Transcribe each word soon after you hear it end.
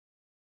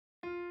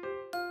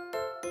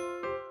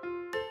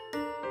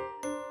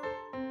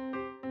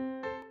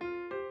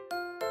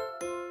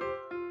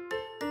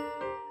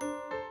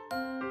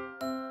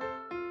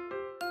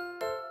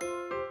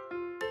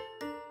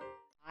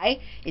Hi,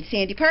 it's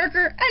Sandy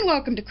Parker, and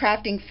welcome to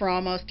Crafting for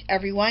Almost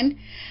Everyone.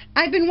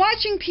 I've been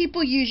watching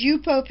people use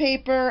Yupo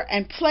paper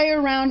and play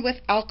around with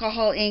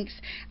alcohol inks,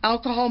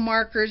 alcohol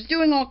markers,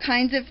 doing all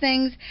kinds of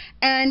things,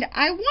 and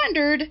I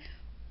wondered,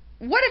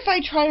 what if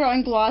I tried it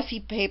on glossy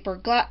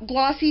paper,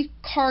 glossy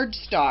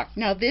cardstock?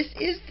 Now, this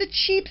is the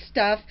cheap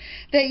stuff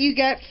that you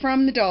get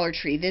from the Dollar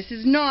Tree. This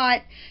is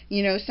not,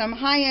 some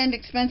high-end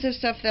expensive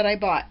stuff that I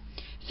bought.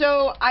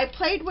 So I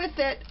played with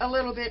it a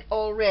little bit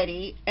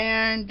already,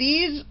 and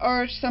these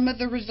are some of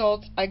the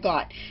results I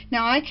got.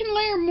 Now I can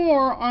layer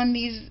more on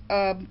these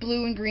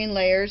blue and green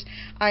layers.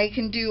 I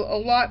can do a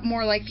lot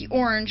more like the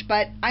orange,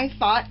 but I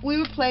thought we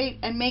would play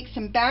and make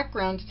some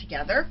backgrounds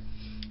together.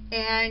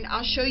 And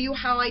I'll show you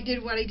how I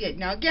did what I did.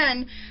 Now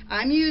again,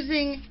 I'm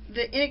using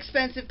the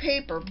inexpensive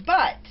paper,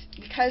 but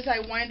because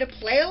I wanted to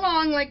play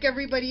along like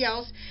everybody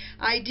else,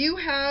 I do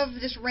have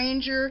this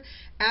Ranger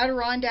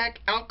Adirondack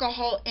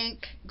alcohol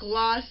ink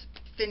gloss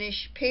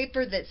finish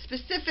paper that's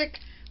specific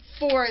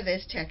for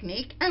this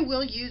technique, and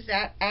we'll use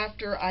that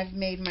after I've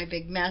made my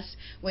big mess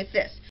with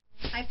this.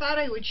 I thought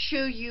I would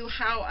show you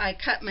how I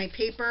cut my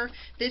paper.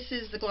 This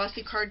is the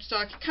glossy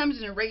cardstock. It comes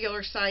in a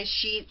regular size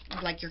sheet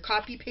like your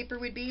copy paper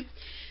would be.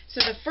 So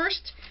the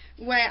first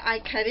way I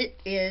cut it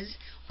is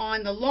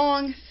on the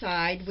long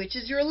side, which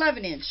is your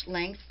 11-inch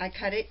length. I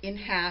cut it in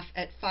half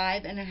at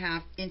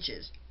 5.5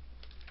 inches.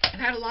 I've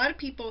had a lot of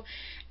people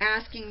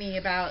asking me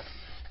about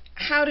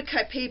how to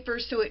cut paper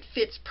so it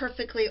fits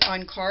perfectly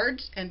on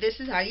cards, and this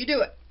is how you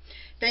do it.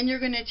 Then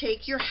you're going to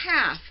take your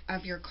half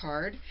of your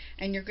card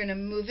and you're going to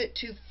move it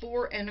to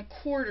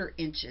 4.25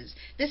 inches.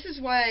 This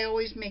is why I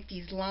always make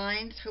these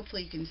lines,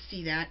 hopefully you can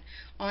see that,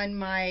 on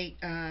my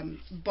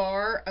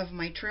bar of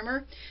my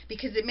trimmer,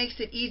 because it makes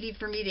it easy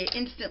for me to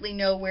instantly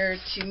know where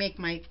to make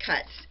my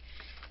cuts.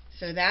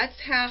 So that's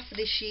half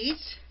the sheet,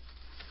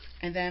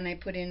 and then I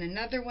put in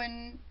another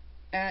one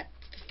at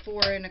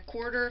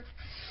 4.25,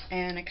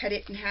 and I cut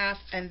it in half,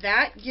 and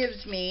that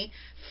gives me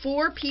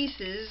 4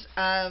 pieces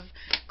of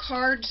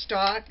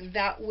cardstock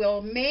that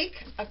will make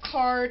a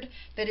card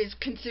that is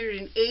considered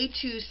an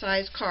A2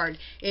 size card.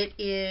 It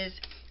is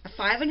a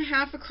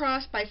 5.5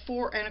 across by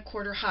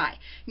 4.25 high.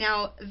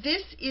 Now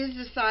this is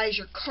the size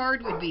your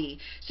card would be,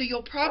 so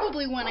you'll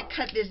probably want to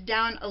cut this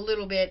down a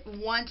little bit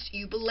once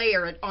you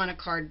layer it on a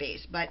card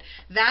base, but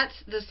that's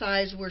the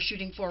size we're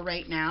shooting for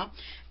right now.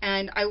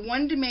 And I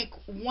wanted to make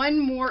one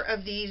more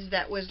of these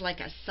that was like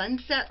a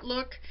sunset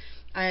look.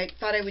 I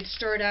thought I would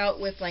start out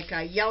with like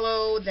a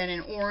yellow, then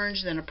an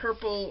orange, then a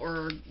purple,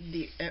 or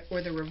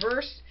the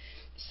reverse.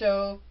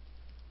 So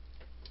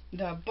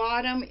the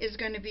bottom is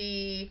going to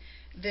be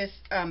this.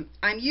 I'm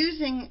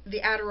using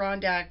the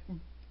Adirondack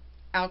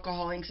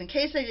alcohol inks. In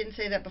case I didn't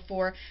say that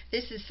before,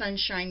 this is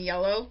Sunshine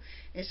Yellow.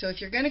 And so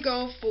if you're going to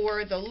go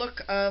for the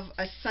look of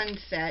a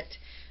sunset,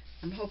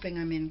 I'm hoping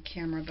I'm in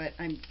camera, but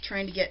I'm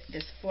trying to get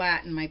this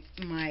flat, and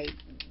my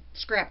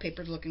scrap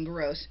paper's looking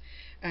gross.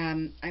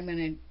 I'm going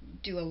to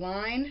do a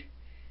line,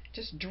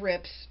 just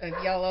drips of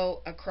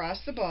yellow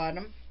across the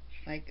bottom,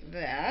 like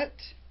that.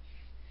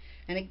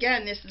 And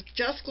again, this is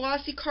just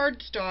glossy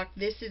cardstock.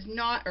 This is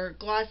not, or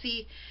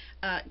glossy,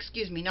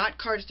 not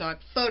cardstock,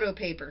 photo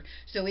paper.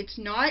 So it's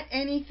not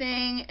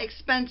anything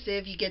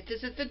expensive. You get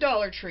this at the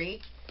Dollar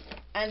Tree.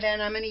 And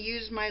then I'm going to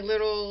use my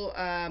little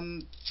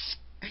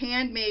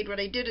handmade. What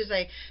I did is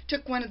I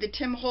took one of the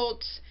Tim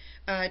Holtz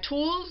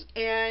tools,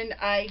 and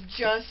I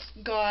just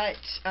got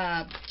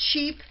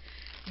cheap,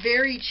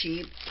 very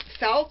cheap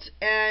felt,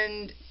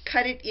 and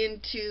cut it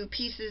into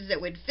pieces that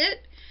would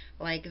fit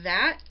like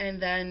that,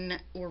 and then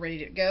we're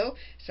ready to go.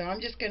 So I'm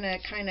just going to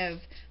kind of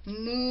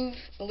move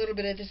a little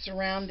bit of this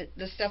around,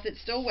 the stuff that's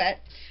still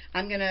wet.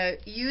 I'm going to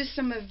use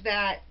some of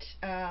that,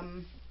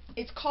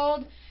 it's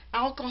called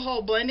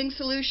alcohol blending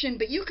solution,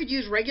 but you could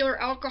use regular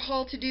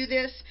alcohol to do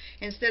this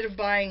instead of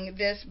buying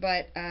this,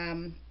 but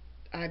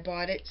I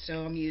bought it,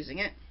 so I'm using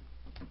it.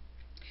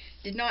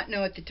 Did not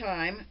know at the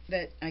time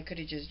that I could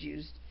have just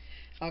used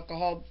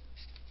alcohol,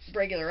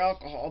 regular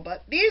alcohol,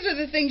 but these are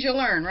the things you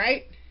learn,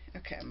 right?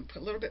 Okay, I'm going to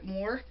put a little bit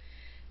more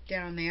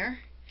down there,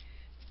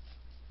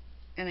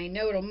 and I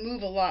know it'll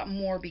move a lot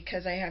more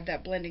because I have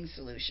that blending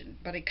solution,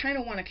 but I kind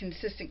of want a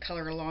consistent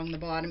color along the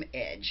bottom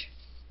edge.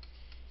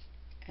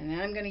 And then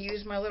I'm going to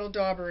use my little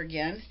dauber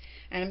again,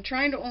 and I'm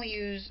trying to only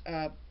use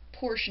a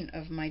portion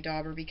of my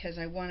dauber because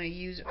I want to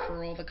use it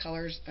for all the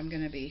colors I'm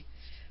going to be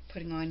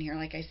putting on here.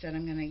 Like I said,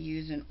 I'm going to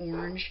use an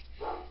orange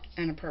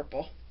and a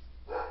purple.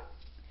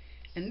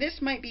 And this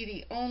might be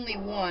the only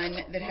one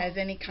that has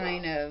any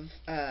kind of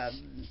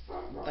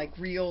like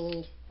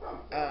real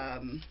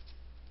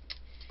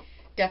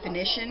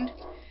definition.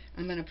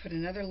 I'm going to put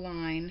another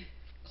line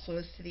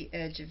close to the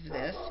edge of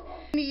this.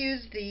 I'm going to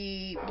use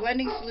the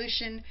blending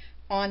solution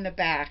on the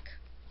back.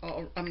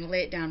 I'm going to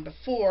lay it down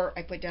before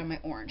I put down my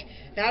orange.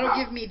 That'll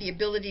give me the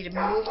ability to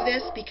move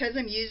this, because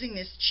I'm using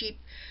this cheap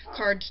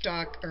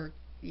cardstock, or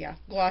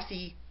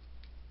glossy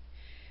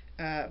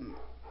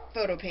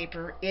photo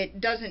paper. It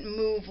doesn't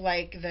move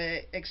like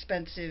the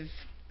expensive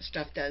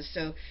stuff does.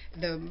 So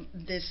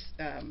this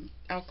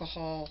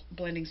alcohol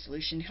blending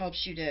solution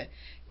helps you to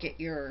get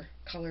your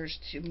colors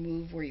to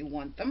move where you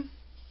want them.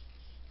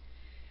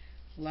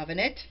 Loving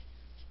it.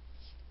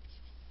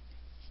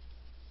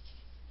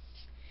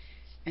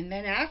 And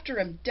then after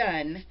I'm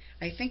done,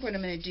 I think what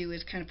I'm going to do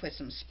is kind of put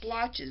some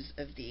splotches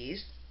of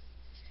these.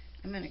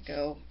 I'm going to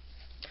go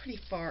pretty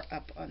far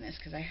up on this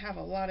because I have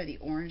a lot of the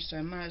orange, so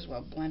I might as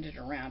well blend it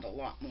around a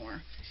lot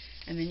more.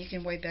 And then you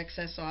can wipe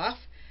excess off.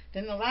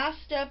 Then the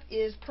last step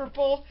is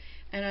purple,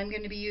 and I'm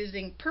going to be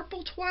using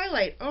Purple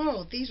Twilight.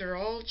 Oh, these are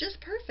all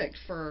just perfect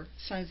for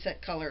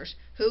sunset colors.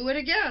 Who would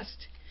have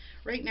guessed?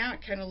 Right now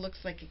it kind of looks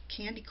like a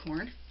candy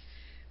corn.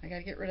 I got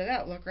to get rid of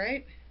that look,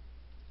 right?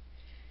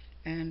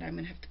 And I'm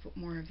going to have to put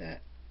more of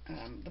that,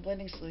 the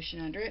blending solution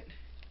under it.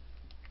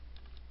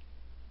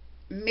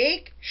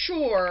 Make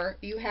sure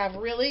you have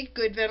really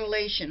good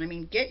ventilation. I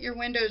mean, get your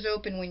windows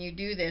open when you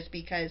do this,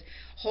 because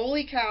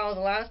holy cow, the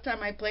last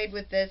time I played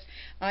with this,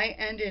 I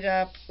ended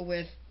up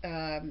with,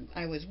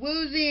 I was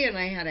woozy and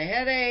I had a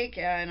headache,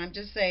 and I'm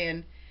just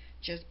saying,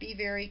 just be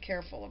very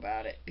careful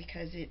about it,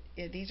 because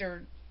these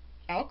are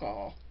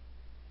alcohol.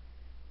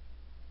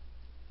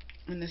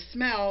 And the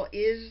smell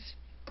is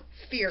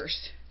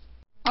fierce.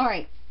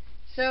 Alright,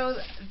 so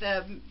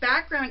the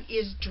background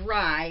is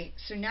dry,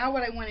 so now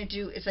what I want to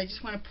do is I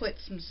just want to put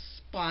some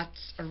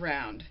spots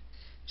around.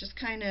 Just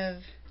kind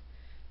of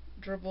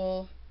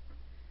dribble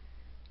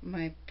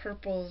my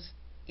purples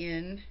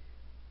in.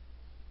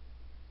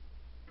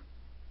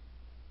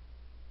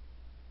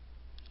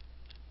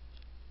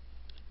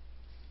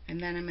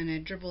 And then I'm going to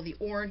dribble the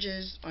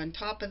oranges on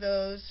top of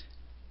those.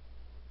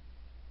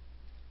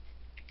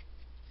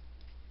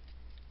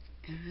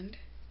 And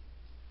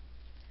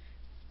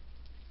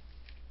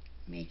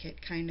make it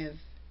kind of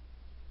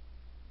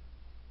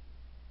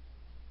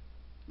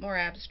more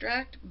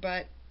abstract,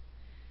 but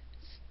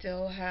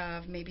still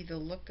have maybe the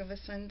look of a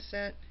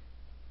sunset.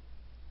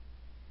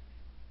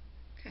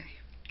 Okay.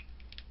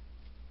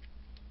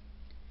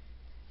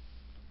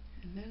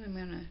 And then I'm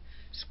going to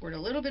squirt a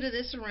little bit of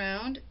this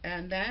around,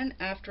 and then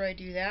after I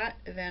do that,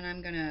 then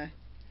I'm going to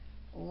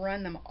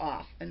run them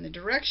off. And the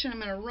direction I'm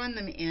going to run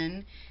them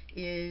in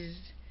is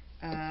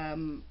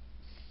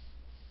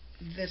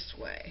this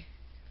way.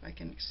 I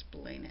can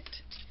explain it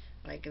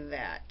like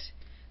that,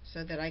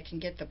 so that I can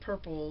get the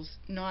purples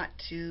not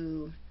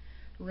to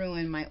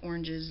ruin my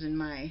oranges and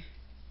my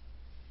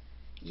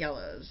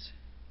yellows.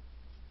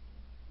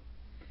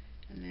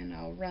 And then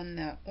I'll run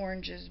the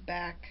oranges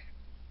back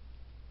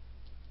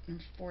and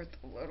forth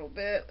a little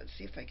bit. Let's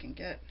see if I can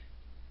get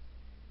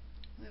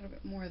a little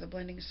bit more of the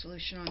blending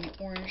solution on the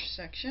orange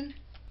section.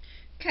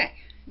 Okay,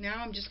 now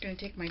I'm just going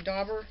to take my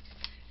dauber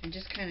and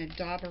just kind of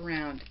daub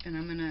around, and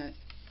I'm going to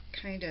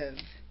kind of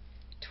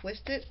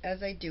twist it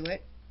as I do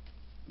it,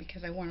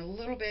 because I want a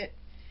little bit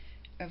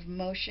of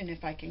motion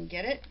if I can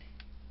get it.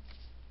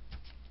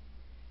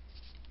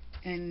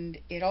 And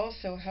it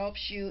also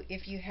helps you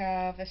if you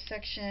have a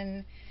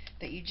section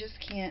that you just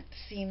can't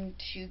seem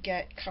to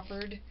get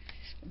covered.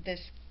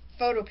 This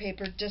photo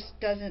paper just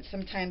doesn't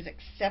sometimes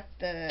accept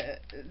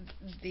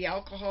the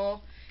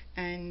alcohol,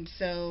 and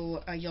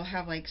so you'll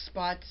have like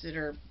spots that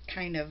are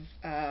kind of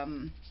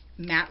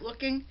matte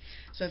looking.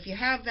 So if you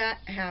have that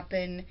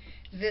happen,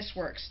 this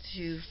works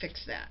to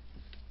fix that.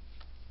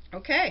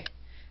 Okay,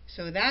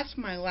 so that's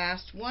my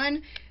last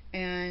one,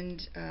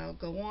 and I'll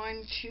go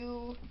on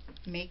to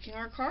making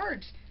our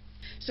cards.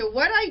 So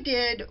what I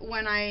did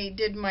when I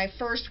did my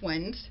first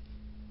ones,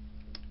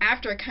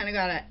 after I kind of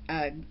got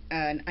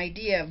an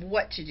idea of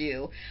what to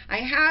do, I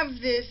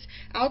have this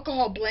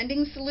alcohol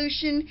blending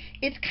solution.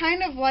 It's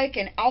kind of like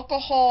an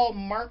alcohol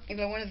mark,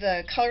 one of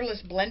the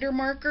colorless blender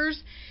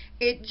markers.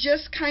 It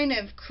just kind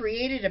of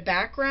created a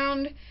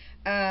background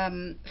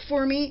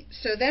for me.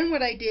 So then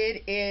what I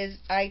did is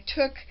I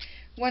took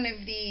one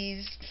of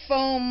these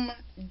foam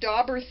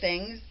dauber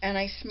things and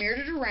I smeared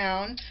it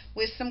around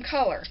with some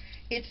color.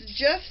 It's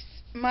just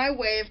my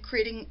way of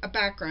creating a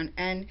background,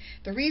 and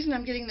the reason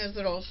I'm getting those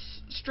little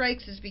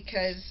strikes is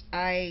because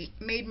I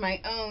made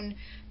my own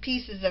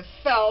pieces of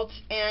felt,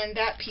 and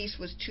that piece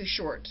was too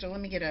short. So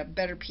let me get a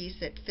better piece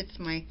that fits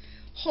my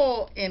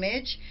whole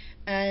image,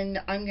 and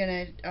I'm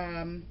going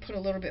to put a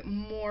little bit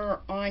more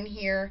on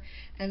here,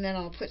 and then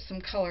I'll put some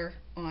color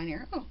on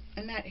here. Oh,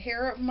 and that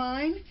hair of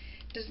mine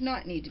does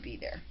not need to be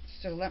there.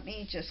 So let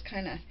me just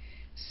kind of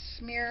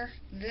smear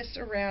this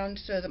around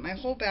so that my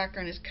whole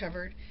background is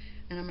covered.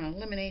 And I'm going to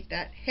eliminate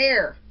that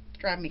hair. It's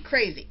driving me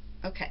crazy.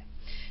 Okay.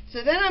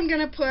 So then I'm going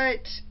to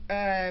put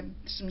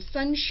some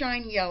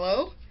sunshine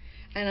yellow,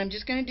 and I'm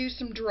just going to do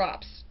some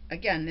drops.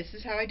 Again, this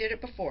is how I did it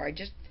before. I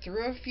just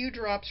threw a few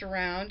drops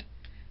around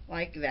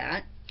like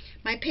that.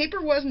 My paper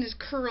wasn't as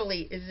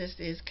curly as this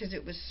is because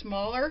it was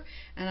smaller,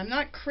 and I'm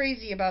not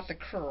crazy about the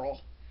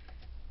curl.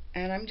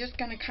 And I'm just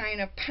going to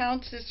kind of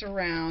pounce this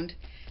around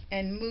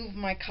and move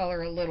my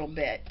color a little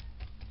bit.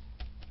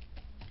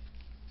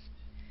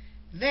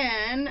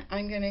 Then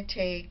I'm going to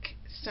take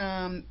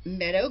some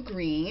meadow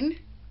green,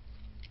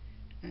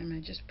 and I'm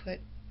going to just put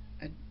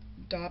a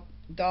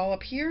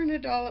dollop here and a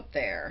dollop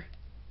there.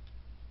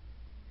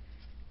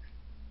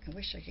 I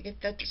wish I could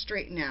get that to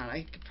straighten out.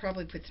 I could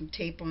probably put some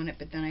tape on it,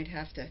 but then I'd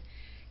have to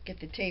get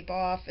the tape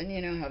off, and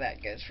you know how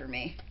that goes for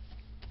me.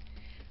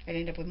 I'd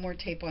end up with more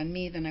tape on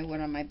me than I would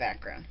on my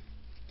background.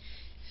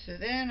 So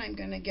then I'm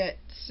going to get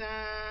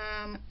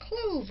some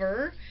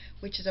clover,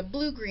 which is a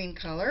blue-green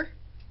color.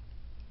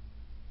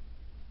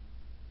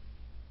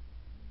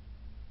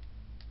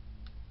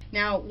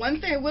 Now, one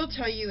thing I will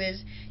tell you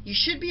is you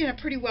should be in a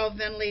pretty well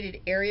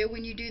ventilated area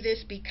when you do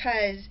this,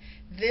 because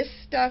this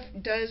stuff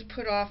does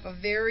put off a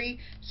very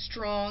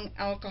strong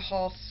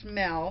alcohol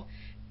smell.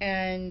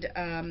 And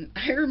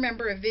I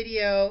remember a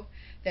video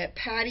that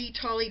Patty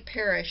Tolley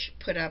Parrish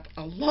put up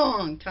a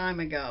long time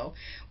ago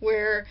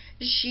where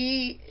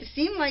she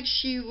seemed like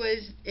she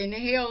was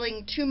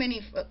inhaling too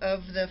many of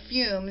the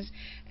fumes,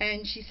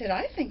 and she said,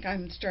 I think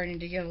I'm starting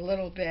to get a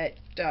little bit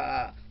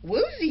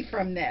woozy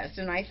from this.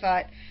 And I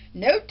thought,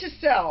 note to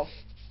self,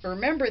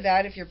 remember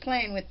that if you're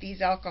playing with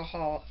these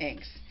alcohol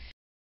inks.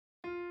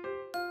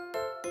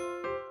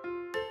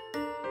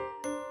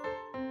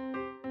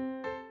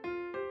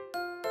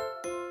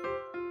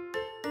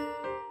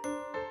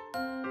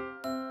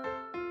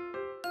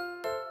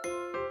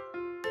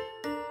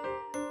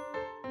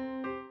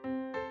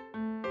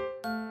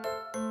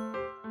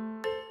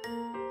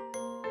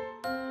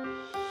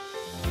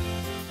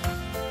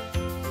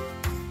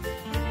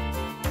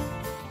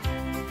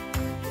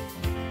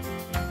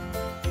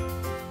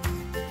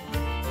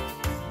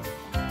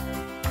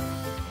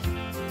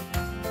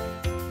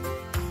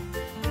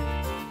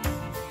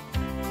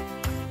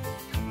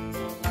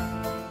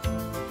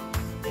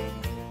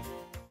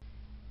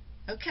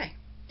 Okay,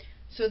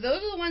 so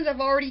those are the ones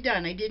I've already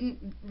done.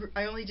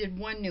 I only did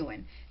one new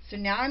one. So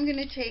now I'm going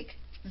to take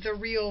the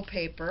real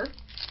paper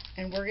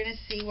and we're going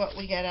to see what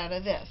we get out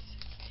of this.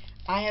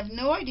 I have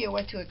no idea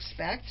what to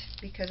expect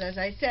because, as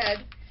I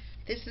said,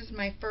 this is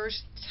my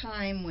first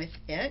time with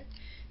it.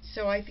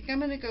 So I think I'm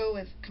going to go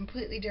with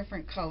completely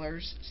different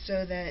colors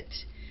so that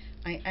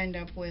I end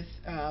up with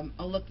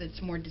a look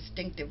that's more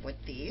distinctive with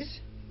these.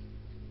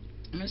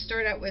 I'm going to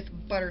start out with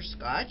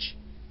butterscotch.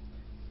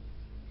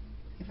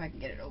 If I can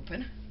get it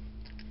open.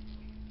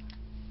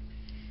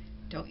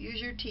 Don't use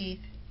your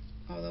teeth,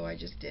 although I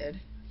just did.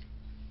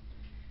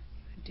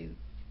 I do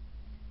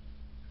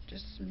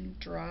just some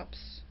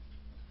drops.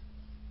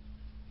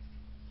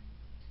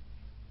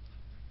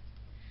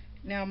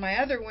 Now my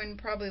other one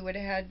probably would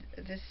have had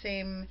the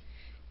same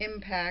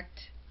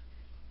impact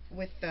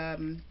with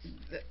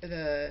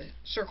the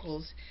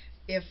circles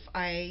if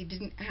I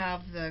didn't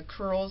have the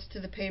curls to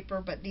the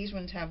paper, but these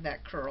ones have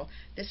that curl.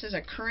 This is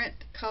a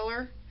currant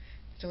color,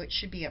 so it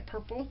should be a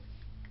purple.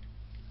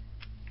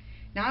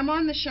 Now I'm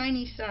on the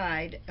shiny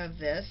side of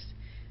this,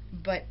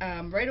 but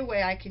right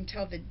away I can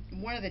tell that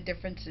one of the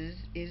differences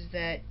is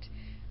that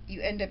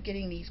you end up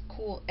getting these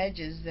cool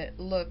edges that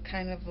look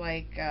kind of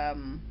like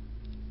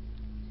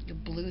you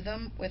blew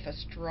them with a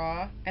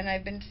straw. And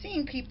I've been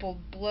seeing people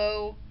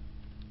blow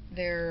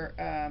their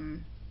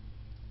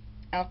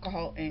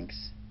alcohol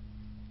inks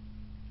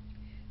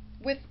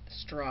with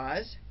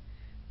straws,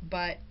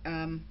 but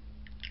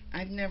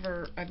I've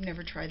never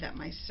tried that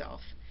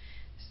myself.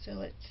 So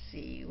let's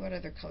see, what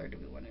other color do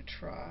we want to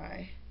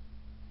try?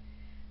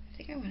 I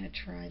think I want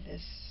to try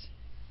this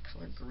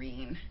color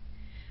green.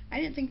 I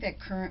didn't think that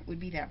currant would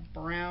be that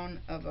brown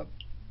of a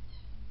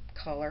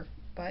color,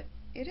 but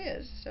it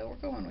is, so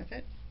we're going with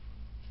it.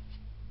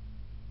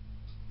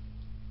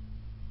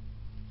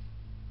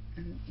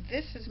 And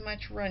this is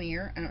much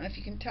runnier, I don't know if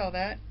you can tell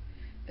that,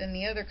 than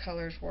the other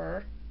colors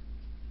were.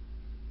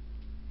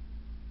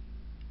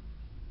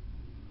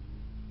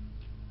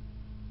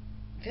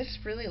 This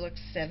really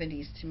looks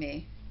 70s to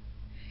me,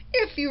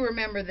 if you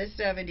remember the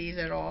 70s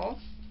at all.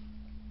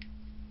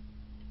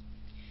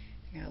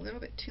 I got a little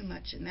bit too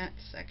much in that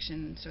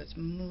section, so it's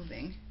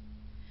moving,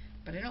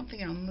 but I don't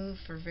think it'll move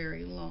for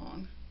very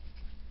long.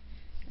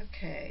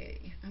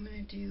 Okay, I'm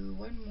going to do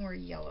one more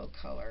yellow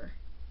color,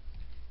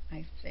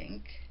 I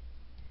think.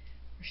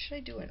 Or should I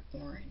do an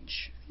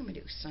orange? I'm going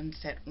to do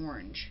sunset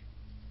orange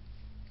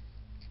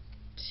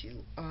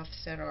to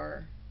offset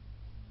our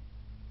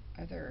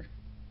other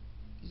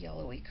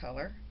yellowy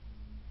color.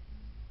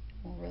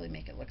 We'll really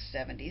make it look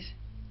 70s.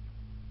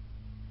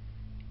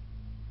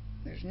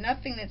 There's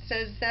nothing that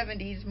says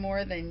 70s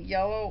more than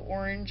yellow,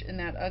 orange, and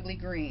that ugly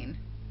green,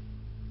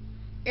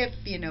 if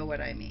you know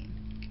what I mean.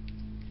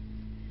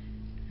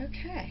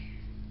 Okay.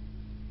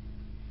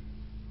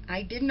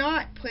 I did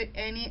not put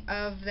any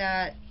of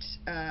that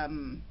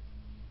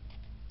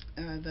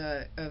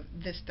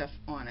this stuff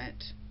on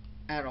it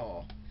at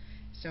all,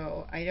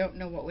 so I don't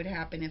know what would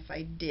happen if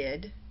I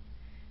did.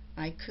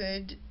 I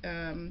could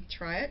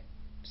try it,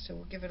 so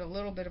we'll give it a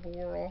little bit of a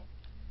whirl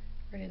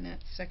right in that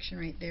section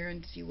right there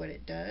and see what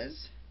it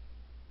does.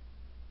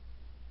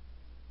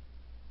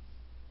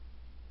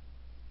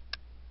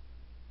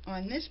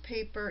 On this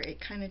paper, it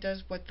kind of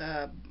does what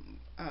the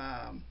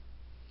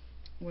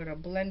what a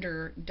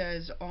blender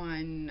does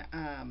on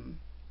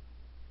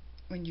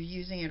when you're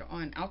using it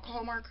on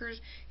alcohol markers.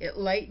 It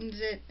lightens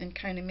it and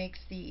kind of makes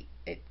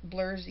it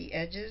blurs the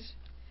edges.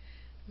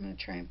 I'm going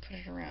to try and put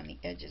it around the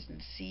edges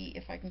and see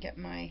if I can get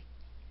my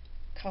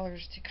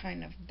colors to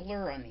kind of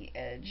blur on the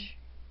edge.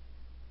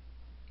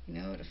 You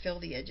know, to fill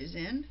the edges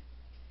in.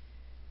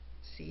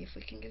 See if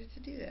we can get it to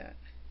do that.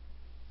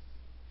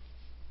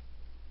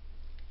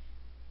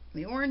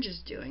 The orange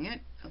is doing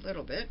it a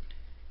little bit.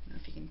 I don't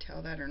know if you can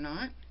tell that or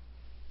not.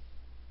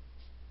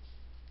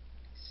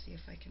 Let's see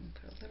if I can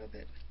put a little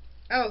bit.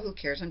 Oh, who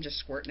cares? I'm just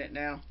squirting it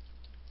now.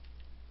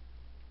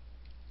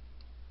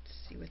 Let's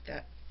see what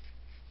that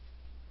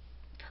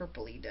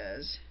purpley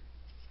does.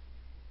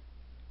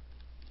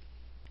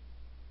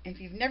 If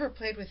you've never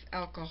played with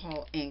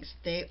alcohol inks,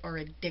 they are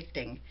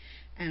addicting.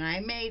 And I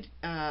made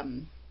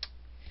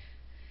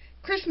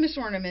Christmas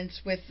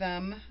ornaments with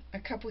them a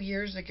couple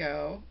years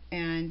ago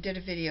and did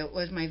a video. It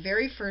was my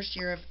very first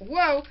year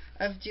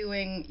of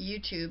doing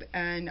YouTube,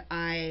 and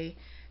I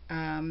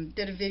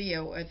did a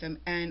video with them,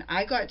 and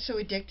I got so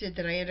addicted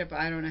that I ended up,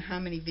 I don't know how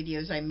many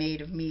videos I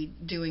made of me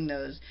doing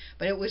those,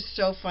 but it was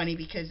so funny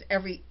because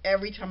every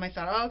time I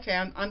thought, oh, okay,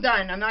 I'm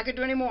done, I'm not going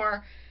to do any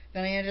more,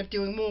 then I ended up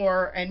doing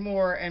more and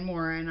more and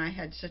more, and I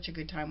had such a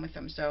good time with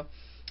them. So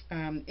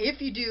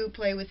if you do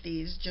play with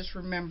these, just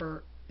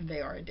remember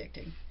they are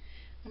addicting.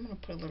 I'm going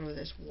to put a little of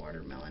this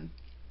watermelon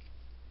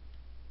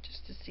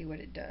just to see what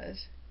it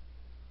does.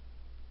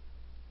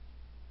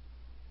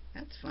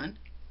 That's fun.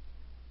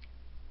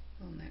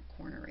 On that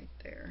corner right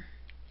there.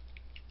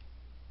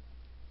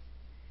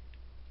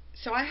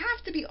 So I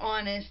have to be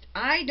honest,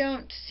 I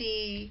don't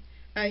see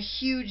a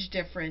huge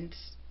difference.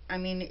 I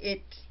mean,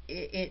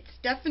 it's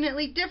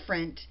definitely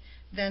different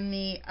than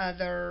the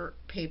other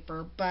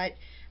paper, but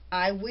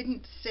I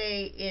wouldn't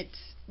say it's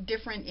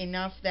different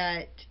enough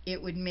that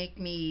it would make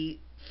me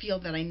feel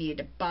that I needed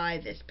to buy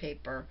this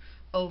paper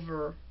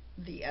over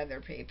the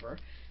other paper.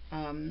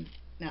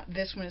 Now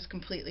this one is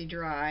completely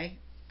dry.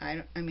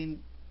 I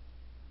mean,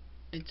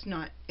 it's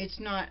not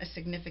a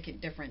significant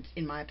difference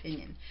in my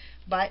opinion.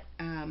 But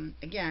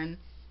again,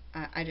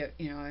 I don't,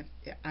 you know,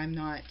 I'm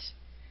not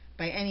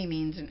by any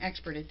means an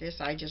expert at this.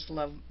 I just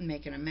love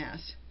making a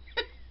mess.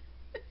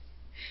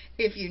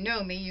 If you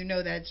know me, you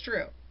know that's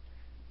true.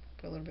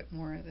 Put a little bit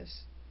more of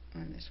this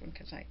on this one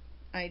because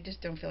I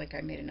just don't feel like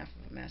I made enough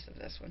of a mess of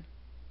this one.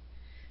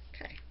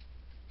 Okay.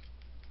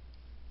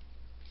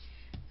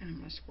 And I'm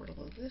going to squirt a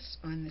little of this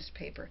on this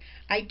paper.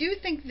 I do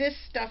think this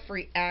stuff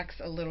reacts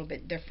a little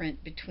bit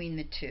different between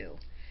the two.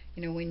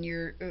 You know,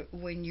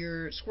 when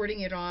you're squirting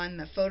it on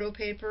the photo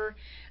paper,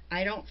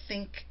 I don't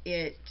think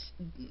it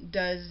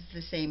does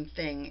the same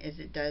thing as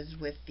it does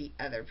with the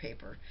other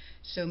paper.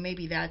 So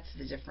maybe that's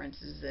the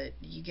difference, is that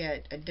you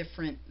get a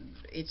different,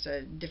 it's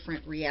a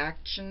different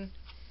reaction.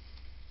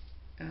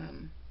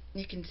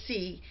 You can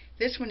see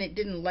this one, it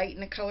didn't lighten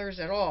the colors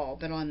at all,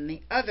 but on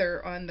the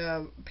other, on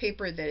the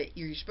paper that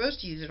you're supposed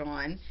to use it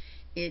on,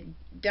 it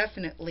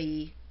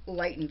definitely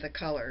lightened the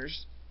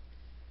colors.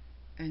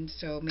 And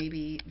so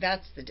maybe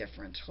that's the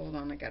difference. Hold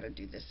on, I gotta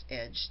do this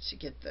edge to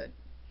get the,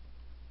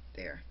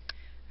 there.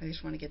 I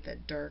just want to get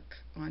that dark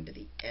onto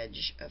the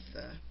edge of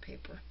the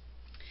paper.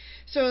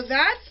 So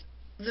that's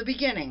the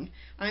beginning.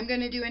 I'm going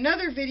to do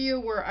another video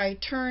where I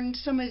turn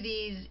some of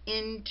these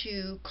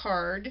into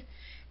card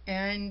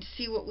and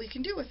see what we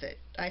can do with it.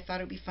 I thought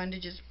it would be fun to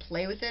just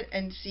play with it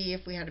and see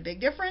if we had a big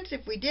difference.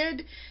 If we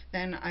did,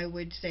 then I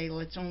would say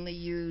let's only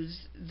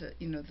use the,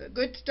 you know, the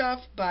good stuff,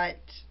 but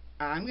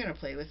I'm going to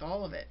play with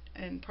all of it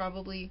and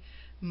probably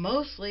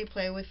mostly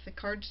play with the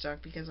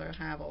cardstock because I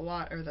have a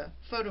lot, or the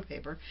photo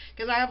paper,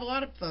 because I have a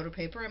lot of photo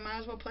paper. I might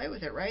as well play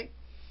with it, right?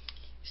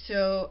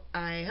 So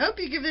I hope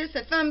you give this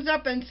a thumbs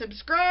up and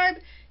subscribe.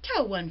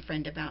 Tell one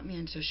friend about me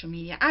on social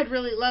media. I'd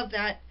really love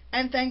that.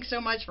 And thanks so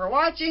much for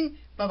watching.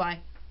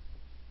 Bye-bye.